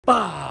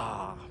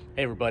Bah!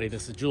 Hey everybody,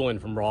 this is Julian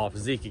from Raw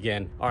Physique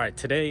again. All right,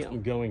 today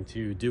I'm going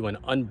to do an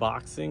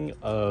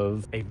unboxing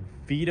of a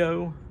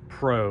Veto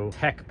Pro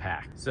tech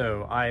pack.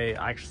 So I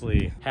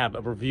actually have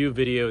a review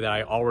video that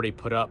I already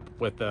put up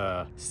with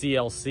a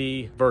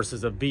CLC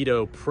versus a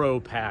Veto Pro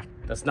pack.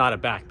 That's not a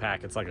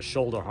backpack, it's like a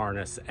shoulder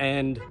harness,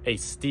 and a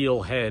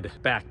STEELHEAD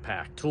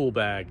backpack, tool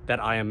bag,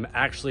 that I am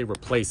actually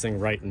replacing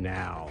right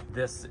now.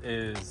 This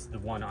is the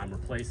one I'm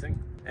replacing,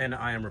 and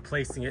I am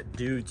replacing it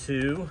due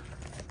to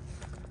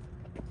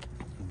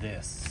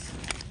this.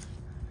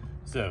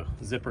 So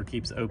zipper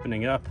keeps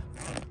opening up.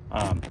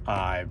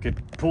 I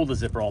could pull the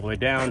zipper all the way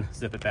down,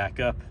 zip it back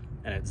up,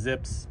 and it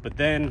zips, but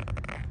then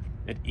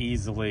it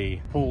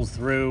easily pulls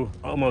through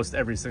almost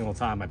every single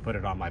time I put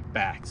it on my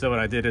back. So what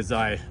I did is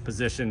I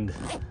positioned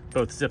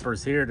both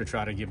zippers here to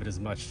try to give it as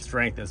much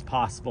strength as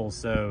possible,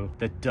 so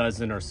the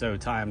dozen or so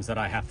times that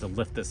I have to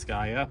lift this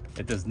guy up,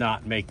 it does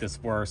not make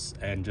this worse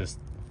and just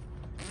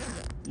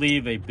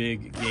leave a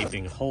big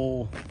gaping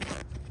hole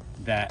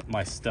that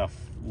my stuff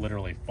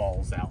literally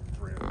falls out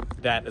through.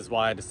 That is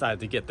why I decided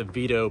to get the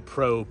Veto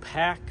Pro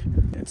pack.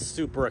 It's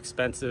super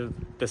expensive.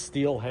 The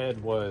STEELHEAD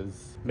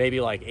was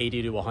maybe like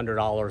 $80 to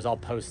 $100. I'll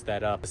post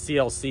that up. The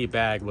CLC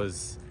bag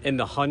was in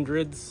the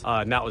hundreds,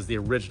 and that was the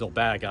original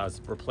bag I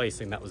was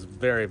replacing. That was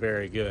very,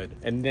 very good.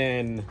 And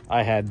then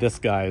I had this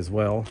guy as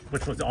well,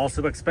 which was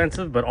also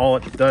expensive, but all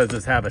it does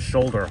is have a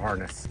shoulder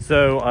harness.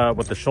 So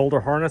with the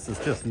shoulder harness,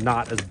 it's just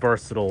not as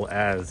versatile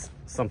as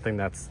something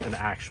that's an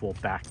actual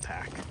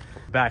backpack.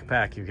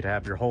 Backpack, you could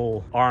have your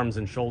whole arms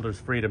and shoulders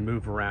free to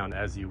move around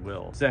as you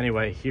will. So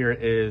anyway, here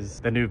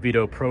is the new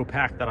Veto Pro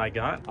pack that I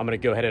got. I'm gonna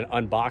go ahead and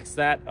unbox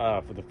that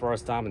for the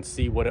first time and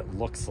see what it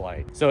looks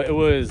like. So it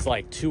was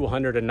like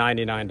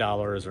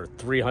 $299 or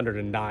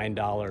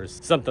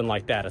 $309, something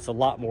like that. It's a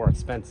lot more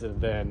expensive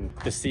than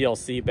the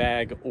CLC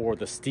bag or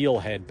the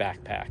STEELHEAD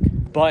backpack.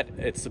 But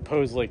it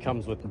supposedly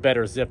comes with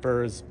better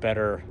zippers,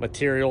 better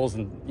materials,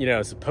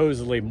 and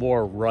supposedly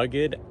more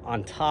rugged,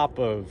 on top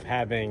of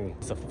having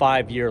a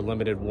 5-year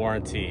limited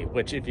warranty,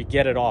 which if you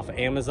get it off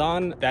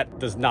Amazon, that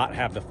does not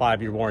have the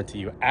 5-year warranty.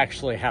 You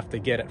actually have to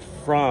get it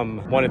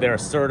from one of their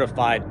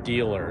certified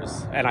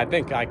dealers. And I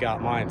think I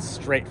got mine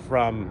straight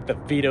from the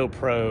Veto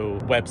Pro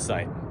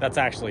website. That's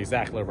actually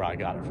exactly where I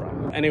got it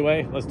from.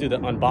 Anyway, let's do the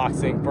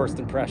unboxing, first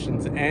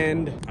impressions,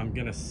 and I'm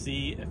gonna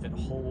see if it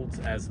holds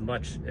as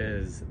much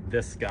as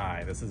this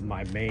guy. This is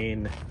my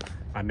main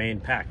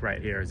pack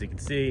right here. As you can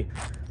see,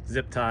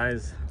 zip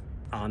ties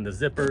on the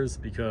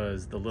zippers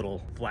because the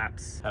little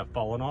flaps have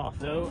fallen off.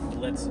 So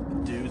let's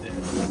do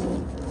this.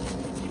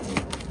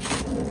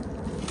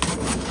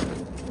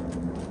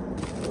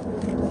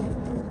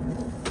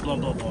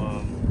 Blum, blum,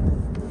 blum.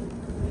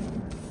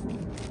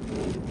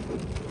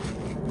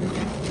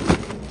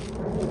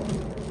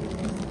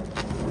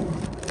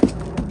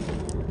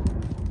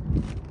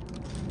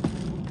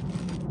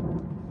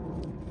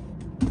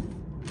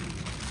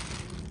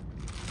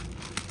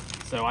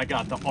 So I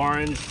got the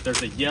orange,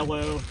 there's a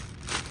yellow,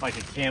 like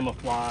a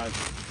camouflage,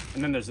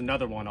 and then there's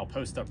another one I'll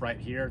post up right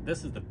here.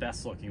 This is the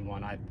best looking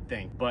one, I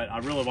think, but I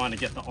really want to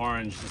get the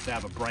orange just to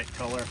have a bright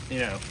color,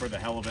 for the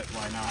hell of it,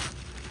 why not?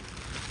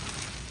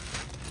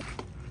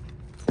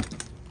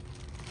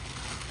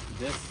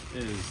 This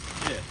is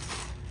it.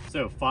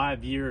 So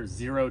 5-year,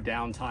 0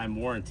 downtime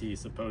warranty,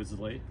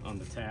 supposedly, on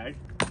the tag.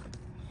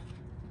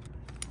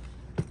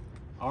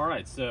 All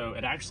right, so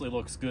it actually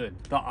looks good.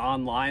 The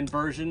online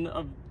version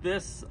of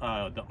this,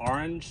 the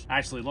orange,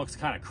 actually looks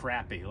kind of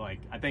crappy. Like,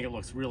 I think it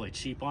looks really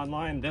cheap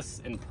online.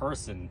 This in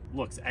person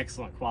looks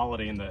excellent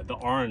quality, and the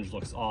orange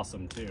looks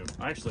awesome too.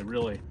 I actually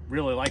really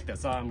like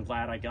this. I'm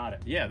glad I got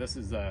it. Yeah, this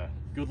is a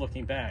good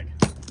looking bag.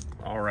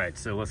 All right,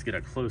 so let's get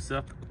a close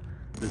up.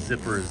 The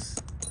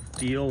zippers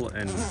feel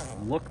and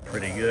look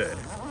pretty good.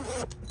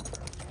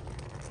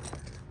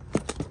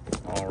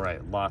 All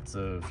right, lots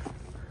of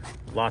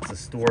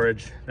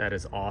storage. That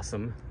is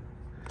awesome.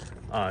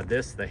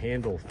 The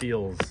handle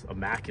feels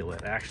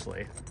immaculate,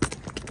 actually.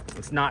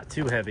 It's not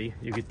too heavy.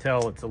 You could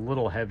tell it's a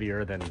little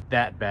heavier than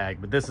that bag,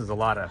 but this is a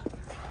lot of,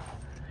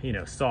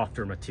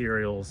 softer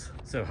materials.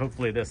 So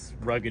hopefully this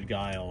rugged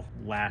guy will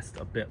last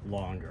a bit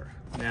longer.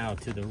 Now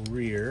to the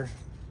rear.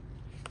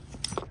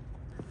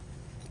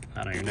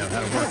 I don't even know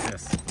how to work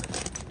this.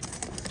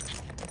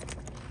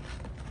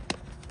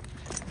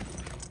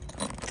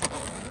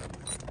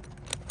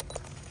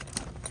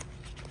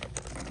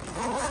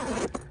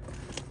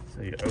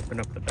 So you open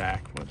up the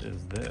back. What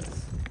is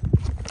this?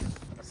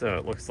 So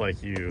it looks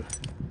like you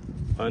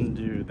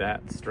undo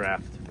that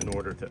strap in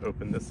order to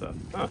open this up.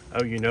 Huh.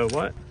 Oh, you know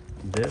what?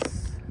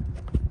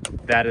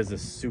 That is a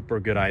super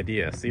good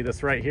idea. See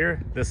this right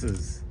here? This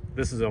is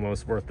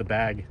almost worth the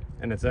bag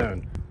in its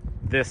own.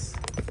 This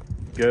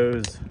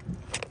goes,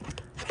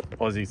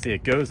 well, as you can see,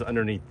 it goes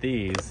underneath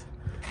these.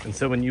 And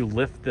so when you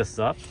lift this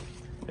up,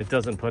 it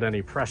doesn't put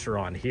any pressure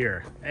on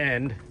here.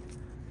 And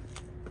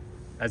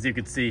as you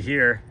can see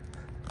here,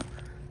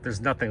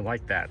 there's nothing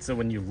like that. So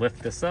when you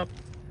lift this up,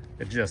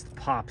 it just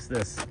pops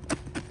this.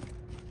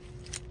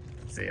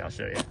 See, I'll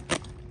show you.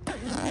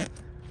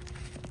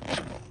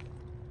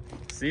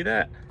 see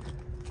that?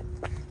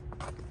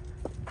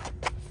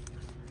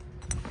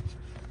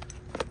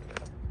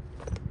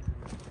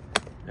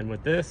 And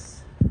with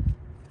this,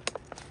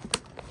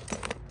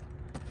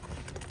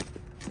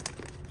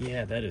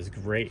 yeah, that is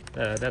great.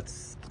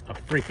 That's a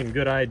freaking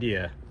good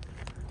idea.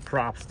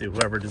 Props to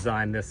whoever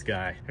designed this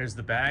guy. Here's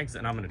the bags,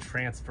 and I'm gonna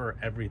transfer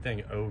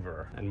everything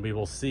over and we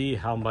will see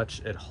how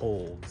much it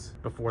holds.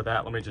 Before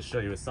that, let me just show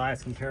you a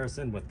size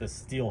comparison with the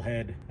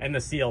STEELHEAD, and the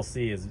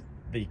CLC is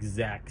the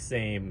exact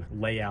same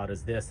layout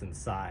as this in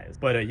size.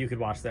 But you could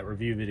watch that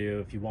review video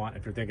if you want,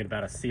 if you're thinking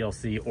about a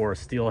CLC or a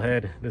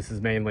STEELHEAD. This is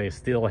mainly a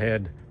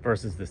STEELHEAD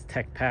versus this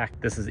Tech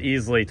Pack. This is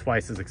easily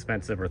twice as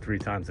expensive or 3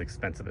 times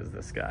expensive as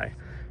this guy.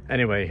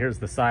 Anyway, here's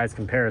the size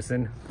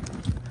comparison.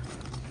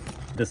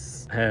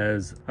 This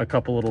has a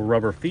couple little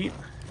rubber feet.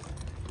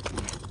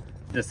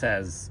 This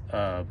has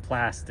a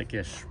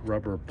plasticish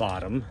rubber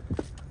bottom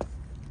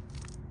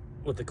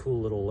with a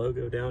cool little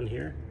logo down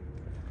here.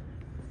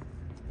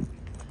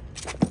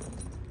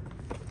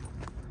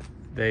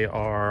 They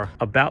are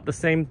about the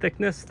same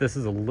thickness. This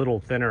is a little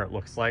thinner, it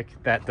looks like.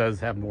 That does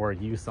have more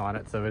use on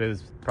it, so it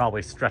is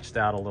probably stretched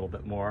out a little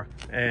bit more.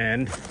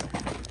 And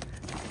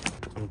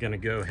I'm gonna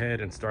go ahead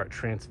and start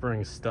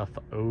transferring stuff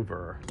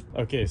over.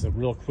 Okay, so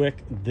real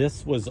quick,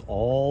 this was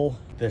all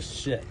the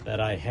shit that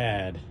I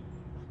had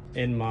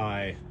in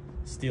my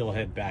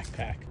STEELHEAD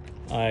backpack.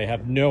 I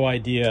have no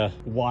idea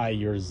why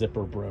your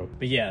zipper broke.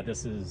 But yeah,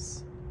 this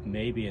is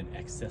maybe an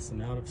excess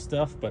amount of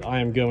stuff, but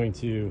I am going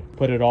to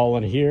put it all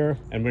in here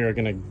and we are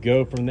gonna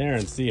go from there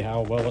and see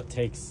how well it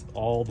takes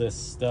all this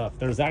stuff.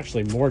 There's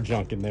actually more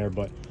junk in there,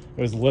 but it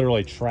was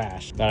literally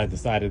trash that I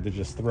decided to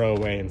just throw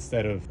away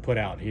instead of put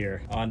out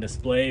here on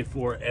display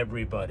for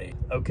everybody.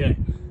 Okay,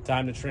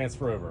 time to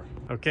transfer over.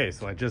 Okay,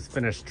 so I just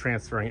finished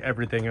transferring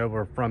everything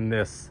over from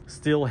this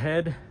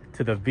STEELHEAD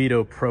to the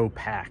Veto Pro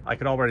pack. I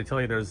could already tell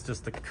you there's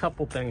just a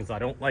couple things I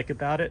don't like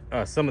about it.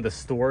 Some of the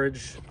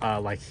storage,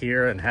 like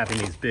here, and having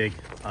these big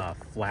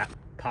flat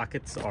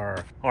pockets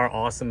are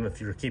awesome if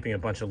you're keeping a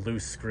bunch of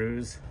loose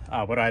screws.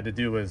 What I had to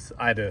do was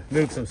I had to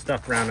move some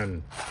stuff around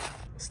and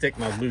stick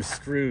my loose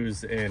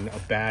screws in a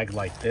bag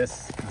like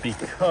this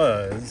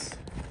because,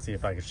 let's see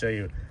if I can show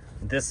you,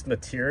 this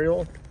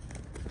material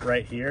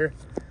right here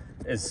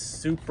is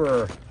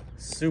super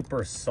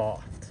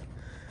soft.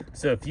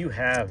 So if you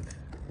have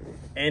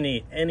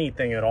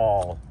anything at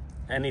all,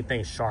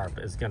 anything sharp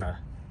is gonna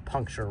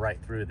puncture right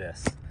through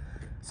this.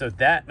 So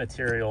that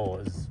material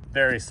is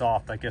very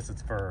soft. I guess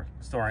it's for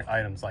storing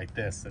items like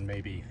this and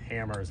maybe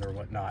hammers or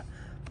whatnot.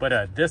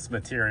 But this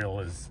material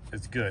is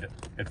good.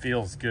 It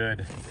feels good.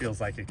 It feels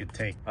like it could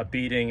take a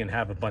beating and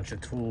have a bunch of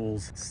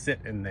tools sit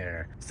in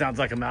there. Sounds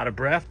like I'm out of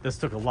breath. This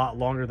took a lot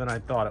longer than I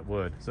thought it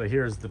would. So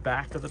here's the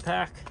back of the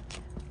pack.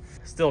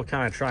 Still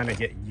kind of trying to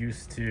get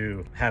used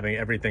to having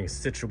everything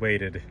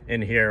situated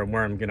in here and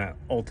where I'm gonna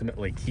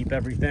ultimately keep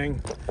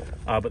everything.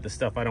 But the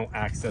stuff I don't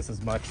access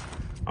as much,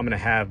 I'm gonna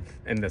have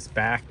in this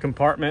back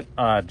compartment,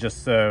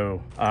 just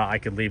so I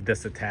could leave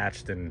this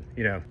attached. And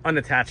you know,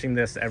 unattaching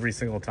this every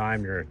single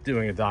time you're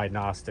doing a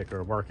diagnostic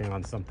or working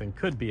on something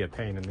could be a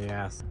pain in the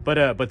ass.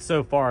 But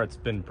so far it's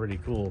been pretty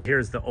cool.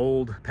 Here's the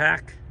old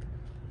pack.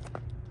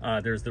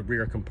 There's the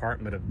rear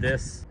compartment of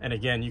this. And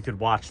again, you could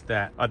watch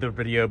that other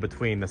video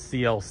between the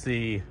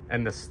CLC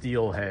and the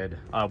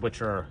STEELHEAD,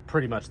 which are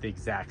pretty much the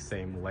exact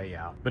same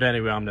layout. But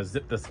anyway, I'm gonna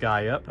zip this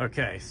guy up.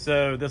 Okay,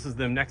 so this is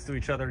them next to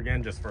each other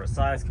again, just for a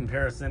size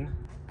comparison.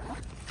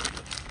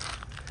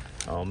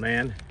 Oh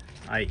man,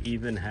 I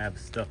even have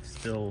stuff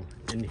still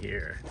in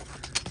here.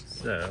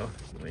 So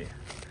let me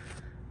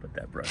put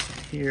that brush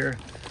in here.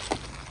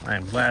 I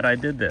am glad I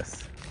did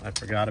this. I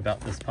forgot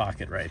about this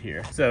pocket right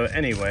here. So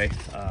anyway,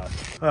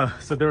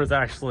 so there was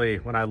actually,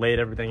 when I laid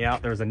everything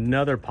out, there was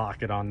another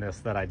pocket on this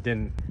that I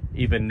didn't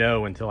even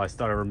know until I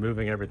started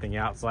removing everything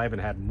out. So I even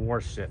had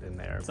more shit in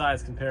there.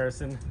 Size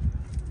comparison,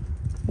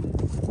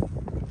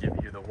 give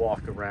you the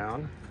walk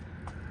around.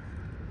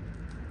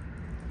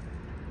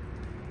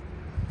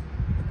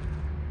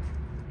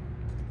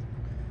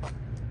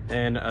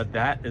 And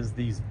that is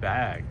these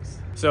bags.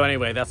 So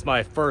anyway, that's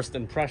my first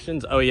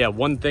impressions. Oh yeah,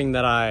 one thing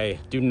that I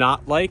do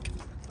not like,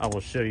 I will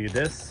show you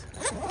this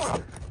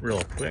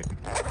real quick.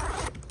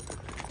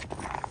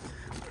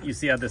 You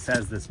see how this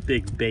has this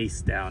big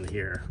base down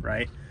here,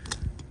 right?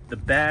 The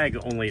bag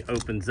only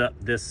opens up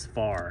this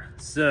far.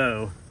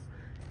 So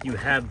you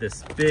have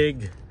this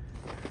big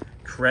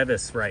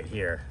crevice right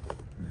here.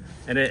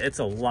 And it's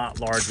a lot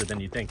larger than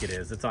you think it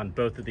is. It's on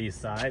both of these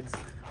sides.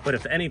 But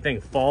if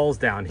anything falls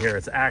down here,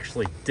 it's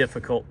actually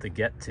difficult to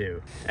get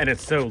to. And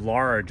it's so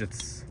large,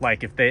 it's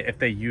like if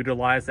they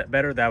utilize that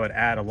better, that would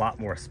add a lot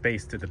more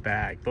space to the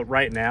bag. But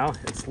right now,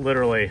 it's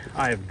literally,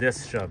 I have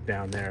this shoved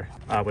down there,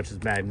 which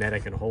is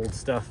magnetic and holds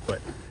stuff,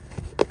 but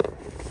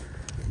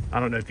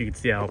I don't know if you can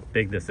see how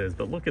big this is,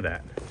 but look at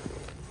that.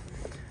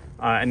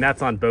 And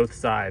that's on both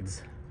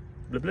sides.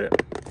 Blah, blah.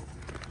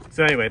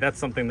 So anyway, that's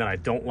something that I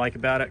don't like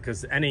about it,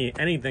 because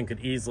anything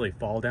could easily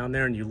fall down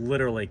there and you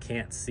literally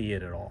can't see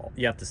it at all.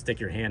 You have to stick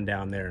your hand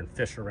down there and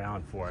fish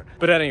around for it.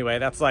 But anyway,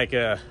 that's like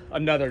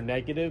another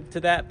negative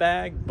to that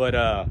bag, but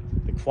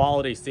the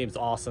quality seems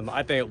awesome.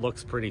 I think it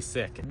looks pretty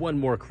sick. One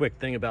more quick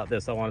thing about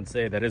this I wanted to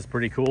say that is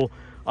pretty cool.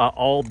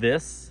 All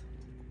these,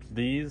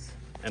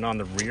 and on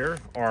the rear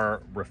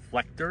are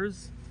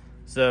reflectors.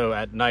 So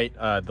at night,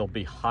 they'll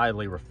be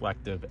highly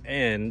reflective.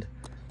 And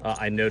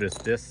I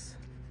noticed this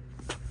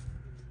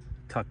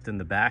tucked in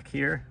the back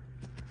here.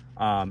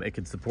 It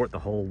can support the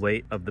whole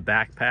weight of the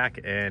backpack,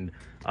 and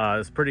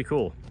it's pretty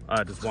cool.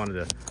 I just wanted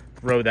to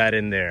throw that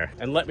in there,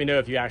 and let me know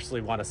if you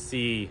actually want to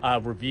see a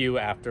review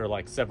after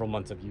like several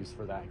months of use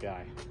for that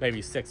guy,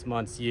 maybe 6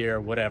 months, year,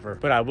 whatever.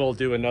 But I will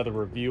do another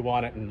review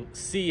on it and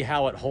see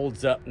how it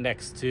holds up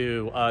next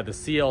to the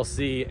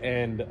CLC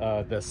and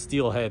the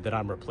STEELHEAD that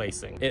I'm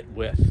replacing it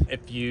with.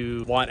 If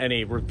you want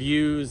any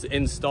reviews,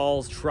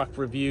 installs, truck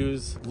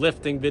reviews,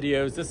 lifting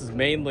videos, this is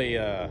mainly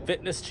a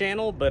fitness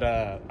channel, but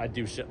I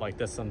do shit like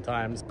this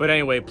sometimes. But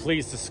anyway,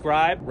 please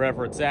subscribe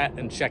wherever it's at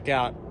and check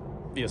out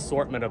the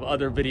assortment of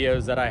other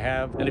videos that I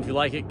have. And if you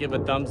like it, give a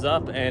thumbs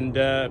up. And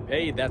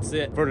hey, that's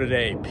it for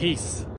today. Peace.